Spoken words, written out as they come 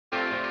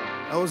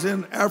I was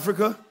in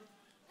Africa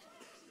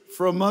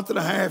for a month and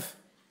a half,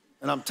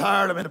 and I'm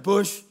tired. I'm in the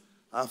bush.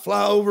 I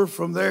fly over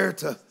from there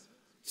to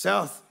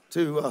south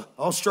to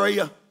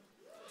Australia,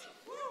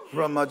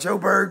 from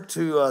Joburg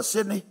to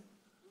Sydney.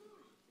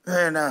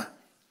 And, and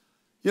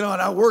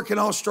I work in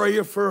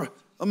Australia for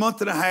a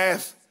month and a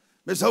half.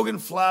 Miss Hogan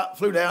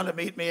flew down to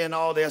meet me and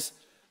all this.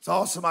 It's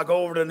awesome. I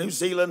go over to New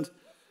Zealand,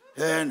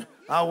 and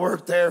I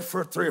work there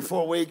for 3 or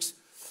 4 weeks.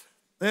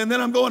 And then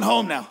I'm going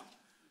home now,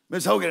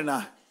 Miss Hogan and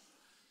I.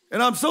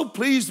 And I'm so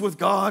pleased with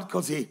God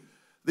because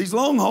these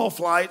long-haul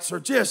flights are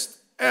just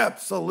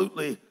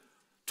absolutely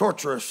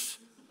torturous.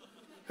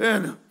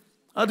 And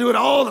I do it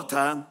all the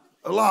time,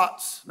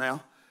 lots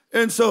now.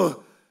 And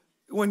so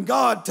when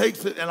God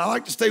takes it, and I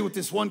like to stay with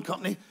this one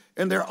company,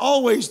 and they're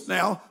always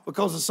now,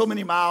 because of so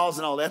many miles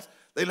and all that,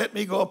 they let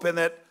me go up in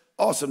that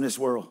awesomeness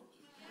world.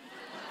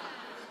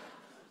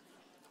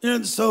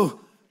 And so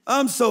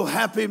I'm so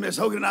happy. Miss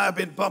Hogan and I have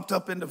been bumped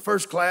up into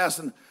first class,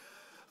 and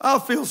I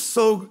feel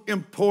so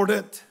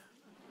important.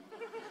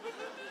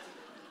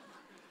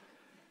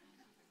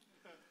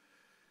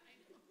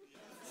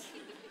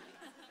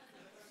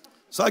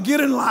 So I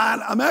get in line.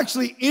 I'm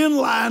actually in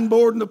line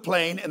boarding the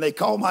plane, and they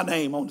call my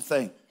name on the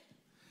thing.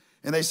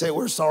 And they say,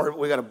 "We're sorry, but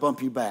we got to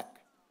bump you back."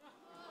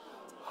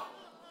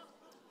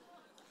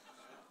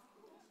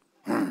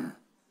 I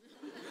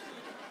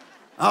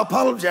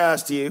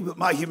apologize to you, but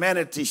my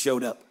humanity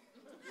showed up.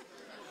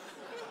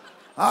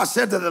 I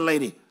said to the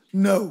lady,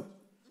 "No.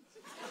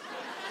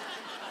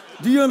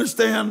 Do you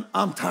understand?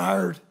 I'm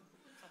tired.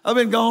 I've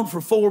been gone for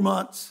 4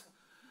 months.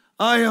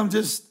 I am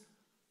just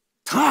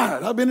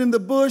tired. I've been in the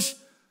bush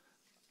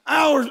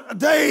hours,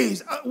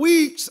 days,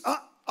 weeks.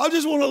 I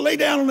just want to lay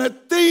down on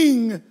that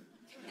thing.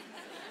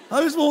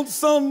 I just want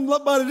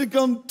somebody to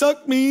come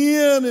tuck me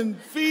in and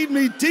feed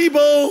me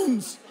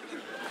T-bones."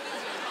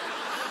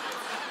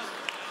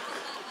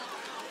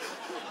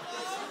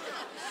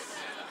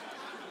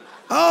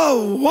 I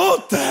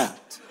want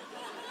that.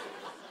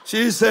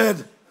 She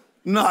said,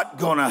 "Not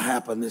gonna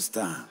happen this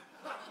time."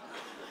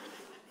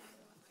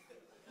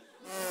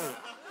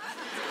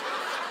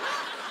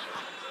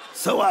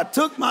 So I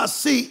took my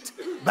seat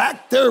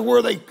back there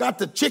where they got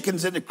the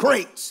chickens in the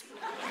crates.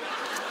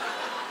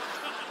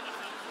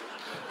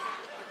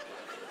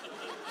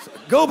 So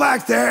go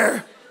back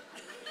there.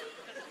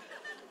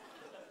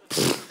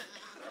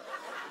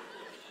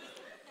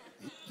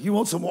 You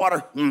want some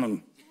water?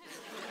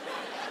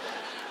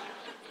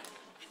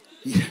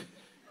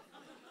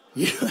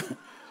 Yeah.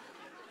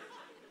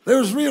 There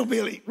was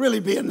really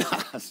being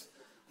nice.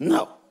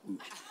 No.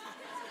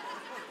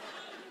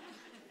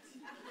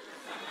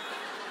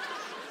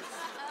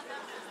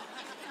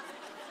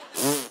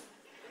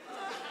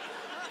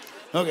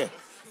 Okay.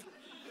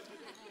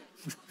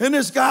 And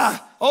this guy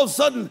all of a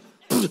sudden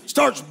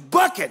starts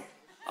bucking.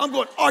 I'm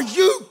going, "Are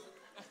you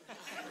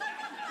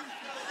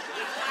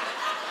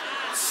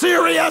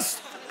serious?"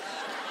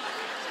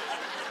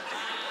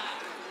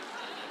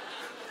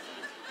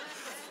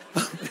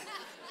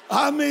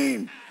 I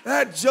mean,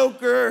 that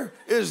joker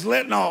is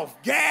letting off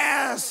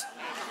gas.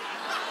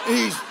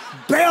 He's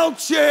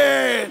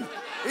belching.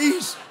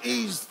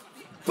 He's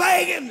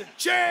banging the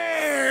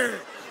chair.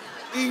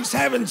 He's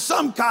having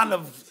some kind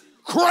of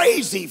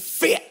crazy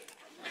fit.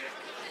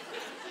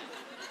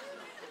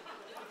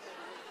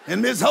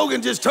 And Miss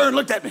Hogan just turned and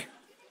looked at me.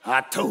 "I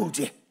told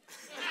you.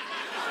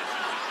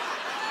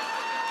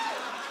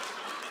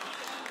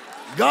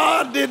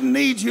 God didn't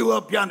need you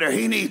up yonder.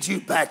 He needs you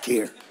back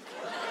here.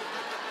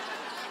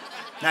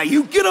 Now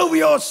you get over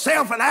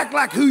yourself and act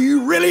like who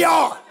you really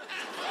are."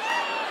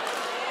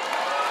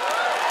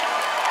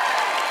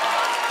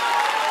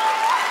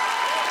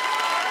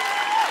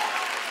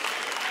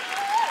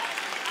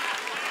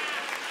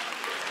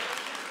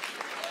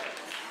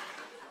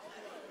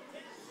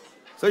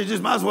 So you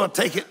just might as well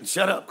take it and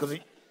shut up, because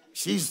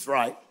she's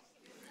right.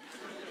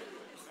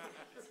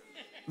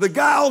 The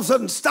guy all of a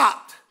sudden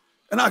stopped,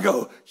 and I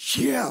go,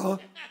 "Yeah."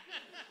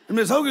 And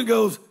Miss Hogan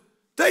goes,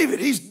 "David,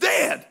 he's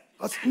dead."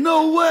 I said,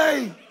 "No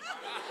way."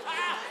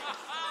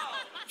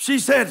 She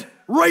said,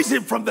 "Raise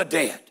him from the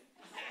dead."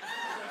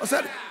 I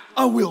said,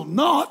 "I will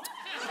not."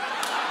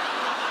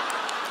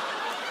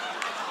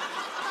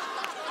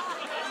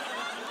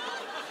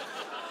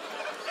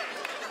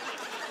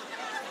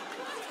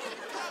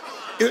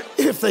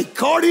 If they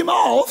cart him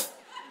off,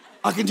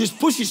 I can just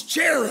push his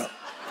chair up.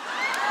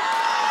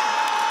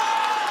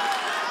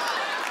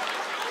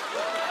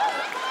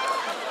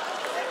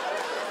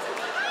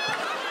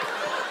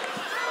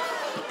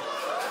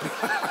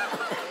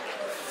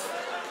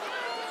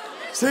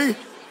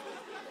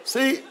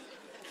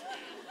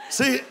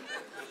 See,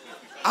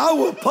 I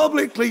will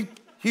publicly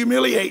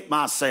humiliate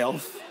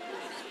myself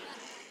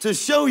to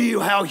show you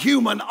how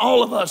human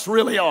all of us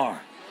really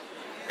are,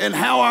 and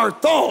how our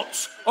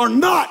thoughts are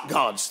not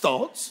God's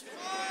thoughts.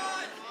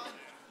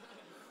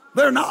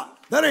 They're not.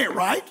 That ain't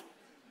right.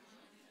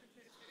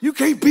 You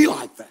can't be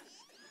like that.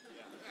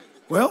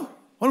 Well,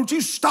 why don't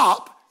you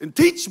stop and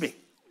teach me?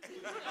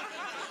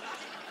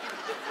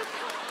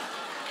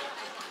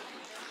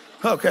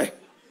 Okay,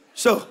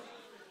 so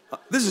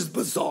This is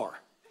bizarre.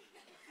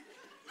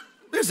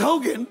 Miss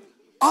Hogan,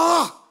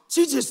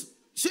 she's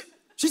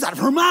out of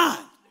her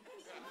mind.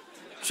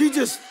 She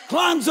just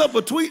climbs up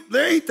between,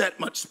 there ain't that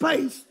much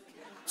space,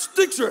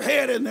 sticks her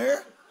head in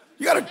there.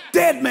 You got a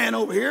dead man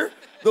over here.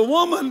 The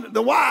woman,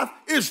 the wife,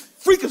 is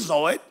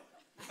freakazoid.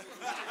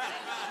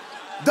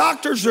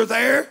 Doctors are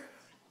there.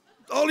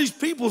 All these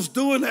people's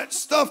doing that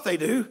stuff they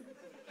do.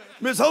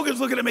 Miss Hogan's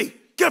looking at me.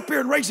 Get up here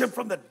and raise him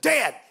from the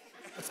dead.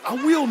 I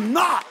will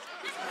not.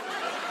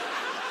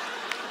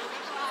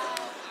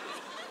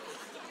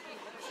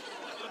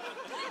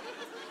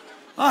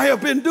 I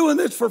have been doing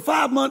this for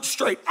 5 months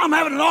straight. I'm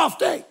having an off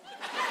day.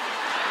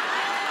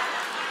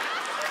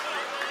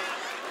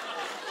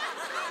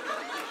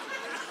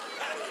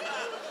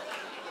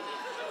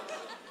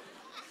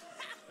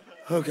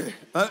 Okay,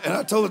 and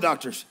I told the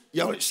doctors,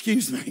 y'all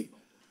excuse me,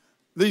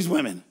 these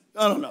women,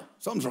 I don't know,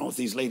 something's wrong with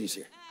these ladies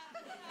here.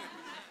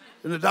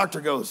 And the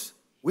doctor goes,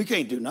 we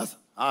can't do nothing.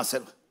 I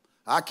said,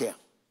 I can.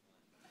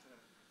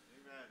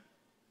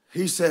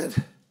 He said,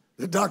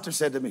 the doctor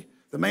said to me,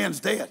 the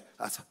man's dead.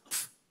 I said,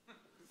 pfft.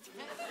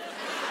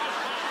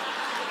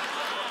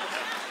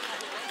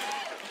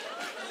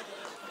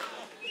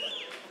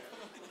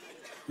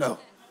 No,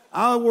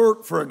 I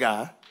work for a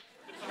guy.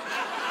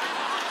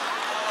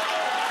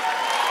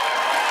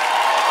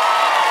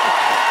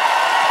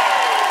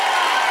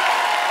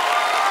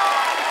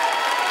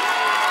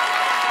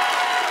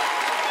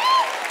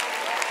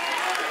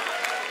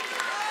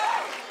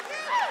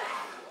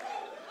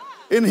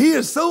 And he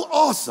is so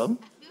awesome.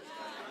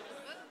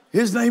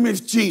 His name is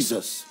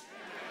Jesus.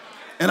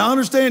 And I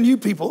understand you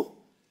people.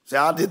 See,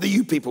 I did the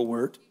you people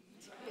word.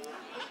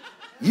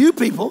 You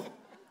people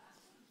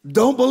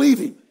don't believe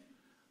him.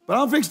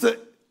 But I'm fixed to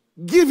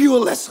give you a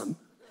lesson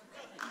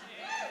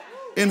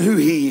in who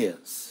he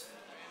is.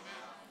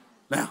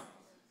 Now,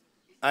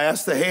 I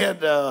asked the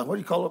head, what do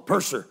you call it,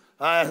 purser.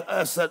 I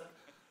asked that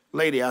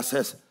lady, I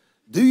says,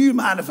 do you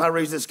mind if I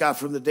raise this guy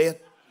from the dead?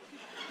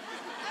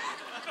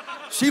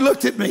 She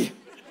looked at me.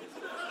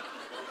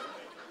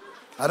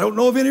 I don't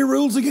know of any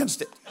rules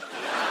against it.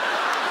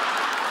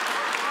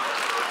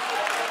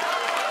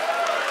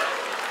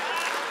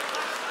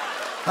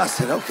 I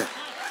said, okay,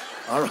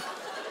 all right.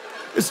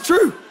 It's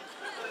true.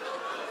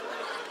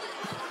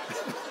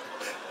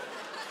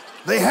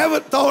 They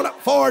haven't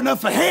thought far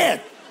enough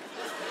ahead.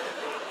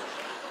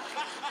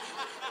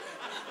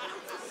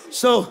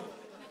 So,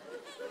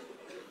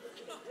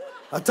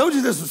 I told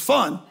you this was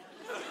fun.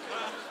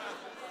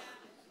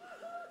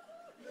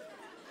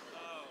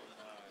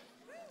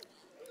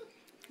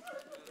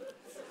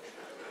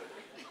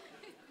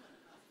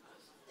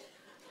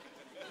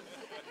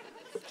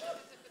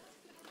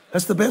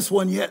 That's the best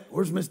one yet.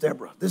 Where's Miss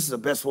Deborah? This is the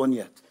best one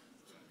yet.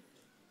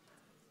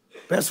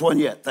 Best one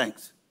yet,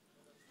 thanks.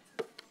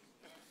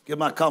 Give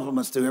my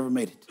compliments to whoever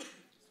made it.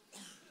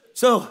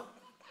 So,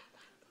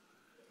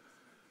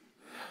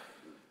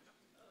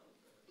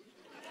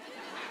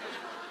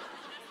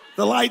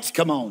 the lights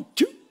come on.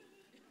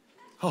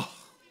 Oh.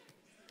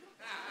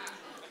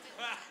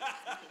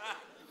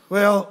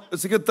 Well,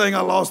 it's a good thing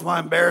I lost my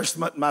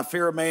embarrassment, my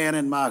fear of man,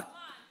 and my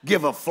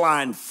give a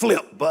flying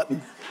flip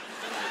button.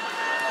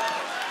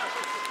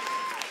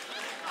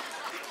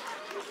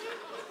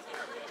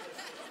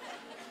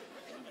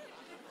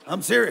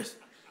 I'm serious.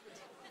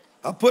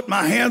 I put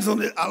my hands on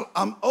it.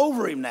 I'm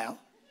over him now.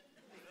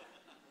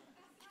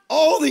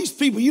 All these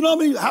people, you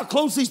know how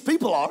close these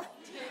people are?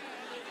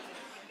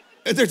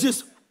 And they're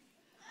just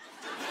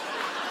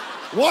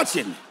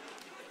watching.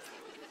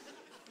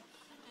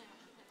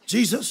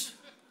 Jesus,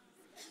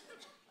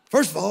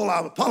 first of all,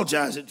 I'm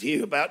apologizing to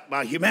you about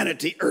my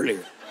humanity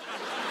earlier.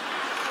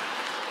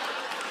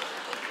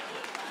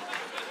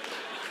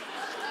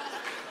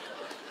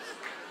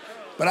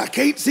 But I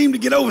can't seem to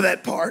get over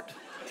that part.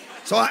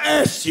 So I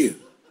asked you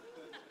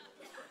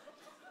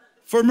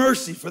for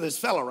mercy for this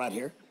fellow right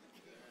here.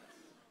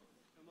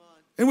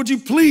 And would you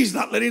please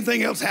not let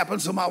anything else happen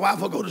so my wife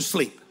will go to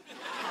sleep?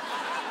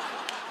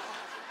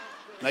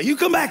 Now you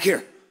come back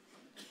here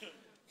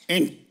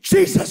in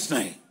Jesus'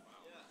 name.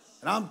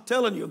 And I'm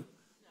telling you,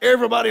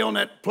 everybody on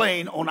that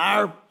plane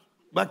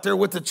back there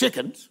with the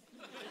chickens,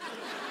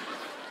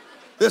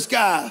 this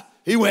guy,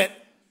 he went,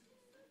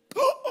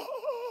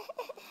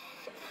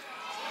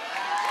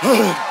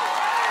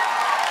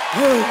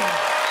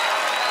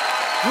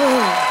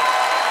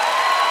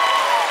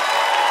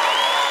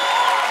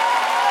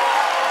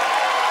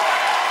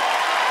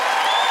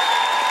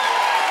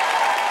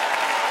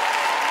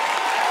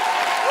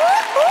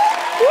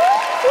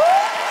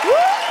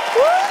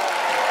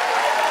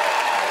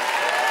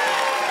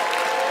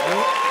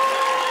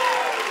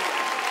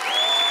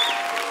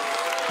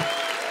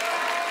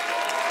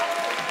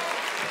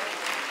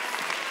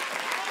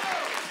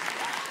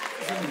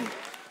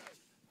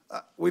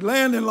 we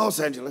land in Los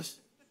Angeles.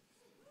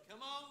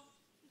 Come on.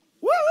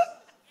 Woo!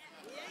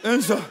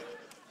 And so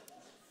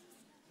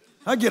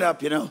I get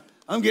up,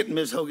 I'm getting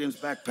Miss Hogan's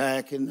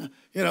backpack and,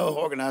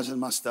 organizing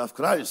my stuff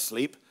because I didn't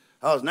sleep.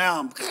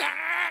 I'm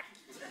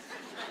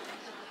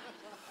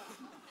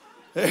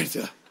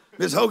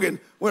Miss Hogan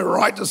went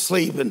right to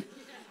sleep, and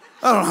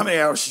I don't know how many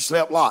hours she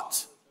slept,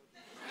 lots.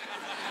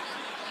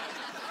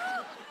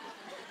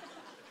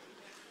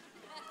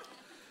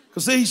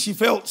 Because, see, she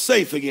felt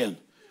safe again.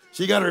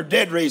 She got her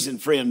dead-raising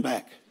friend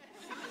back.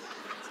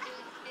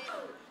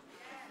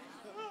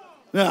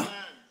 Now,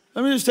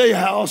 let me just tell you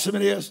how awesome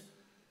it is.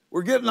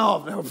 We're getting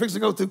off now. We're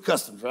fixing to go through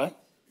customs, right?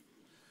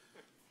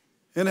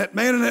 And that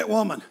man and that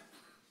woman,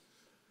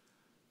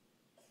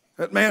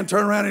 that man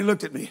turned around and he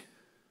looked at me.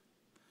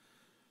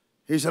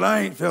 He said,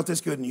 I ain't felt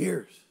this good in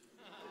years.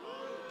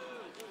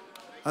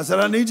 I said,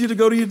 I need you to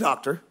go to your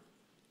doctor.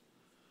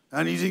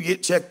 I need you to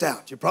get checked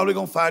out. You're probably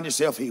going to find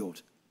yourself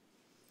healed.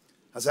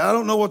 I said, I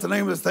don't know what the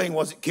name of the thing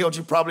was that killed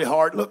you, probably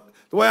heart. Look,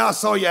 the way I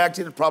saw you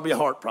acting, it's probably a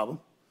heart problem.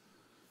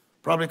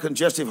 Probably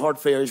congestive heart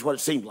failure is what it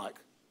seemed like.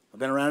 I've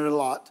been around it a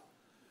lot.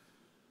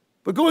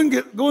 But go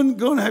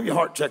and have your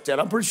heart checked out.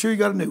 I'm pretty sure you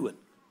got a new one.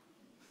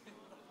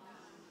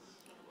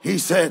 He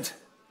said,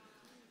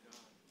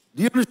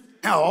 do you understand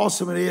how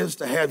awesome it is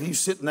to have you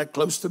sitting that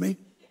close to me?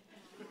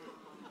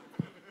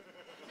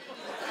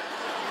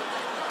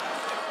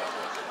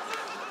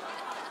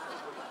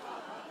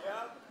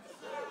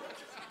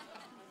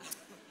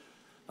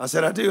 I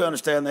said, I do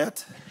understand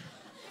that.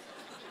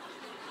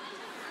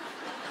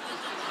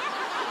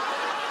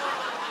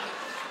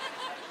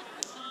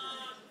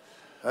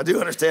 I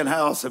do understand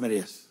how awesome it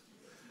is.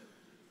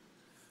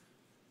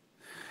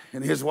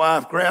 And his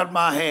wife grabbed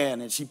my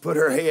hand and she put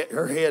her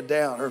head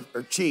down,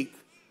 her cheek.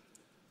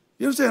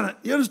 You understand it?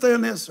 You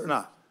understand this or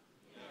not?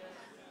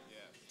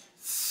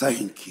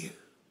 Thank you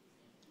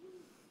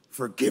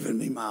for giving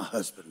me my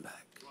husband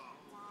back.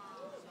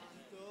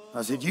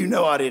 I said, you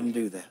know I didn't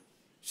do that.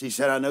 She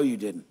said, I know you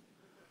didn't.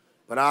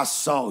 But I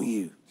saw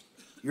you.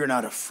 You're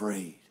not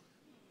afraid.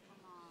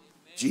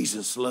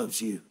 Jesus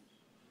loves you.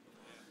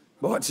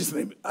 Boy, it just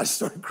made me, I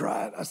started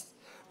crying.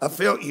 I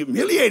felt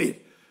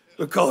humiliated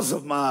because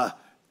of my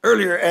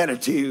earlier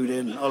attitude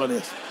and all of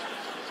this.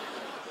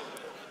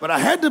 But I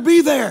had to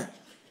be there.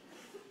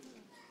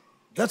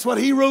 That's what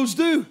heroes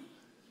do.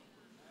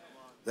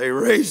 They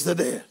raise the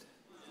dead.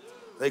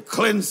 They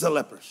cleanse the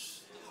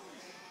lepers.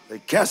 They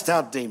cast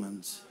out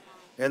demons.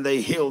 And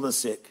they heal the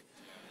sick.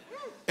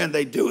 And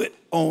they do it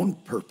on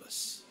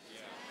purpose.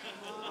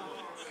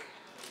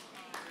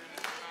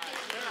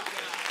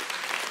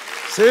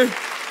 See?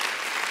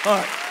 All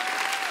right.